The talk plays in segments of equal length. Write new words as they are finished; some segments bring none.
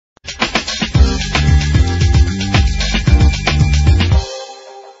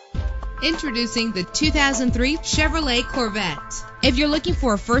Introducing the 2003 Chevrolet Corvette. If you're looking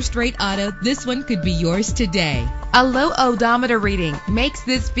for a first-rate auto, this one could be yours today. A low odometer reading makes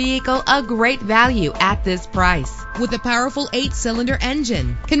this vehicle a great value at this price. With a powerful 8-cylinder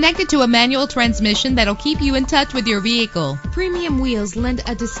engine connected to a manual transmission that'll keep you in touch with your vehicle. Premium wheels lend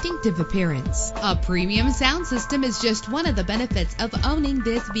a distinctive appearance. A premium sound system is just one of the benefits of owning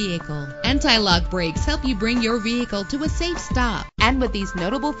this vehicle. Anti-lock brakes help you bring your vehicle to a safe stop. And with these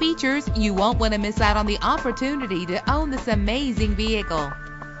notable features, you won't want to miss out on the opportunity to own this amazing vehicle.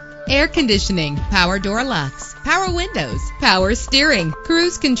 Air conditioning, power door locks, power windows, power steering,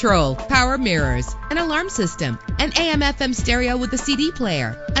 cruise control, power mirrors, an alarm system, an AM/FM stereo with a CD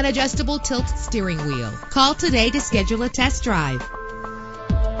player, an adjustable tilt steering wheel. Call today to schedule a test drive.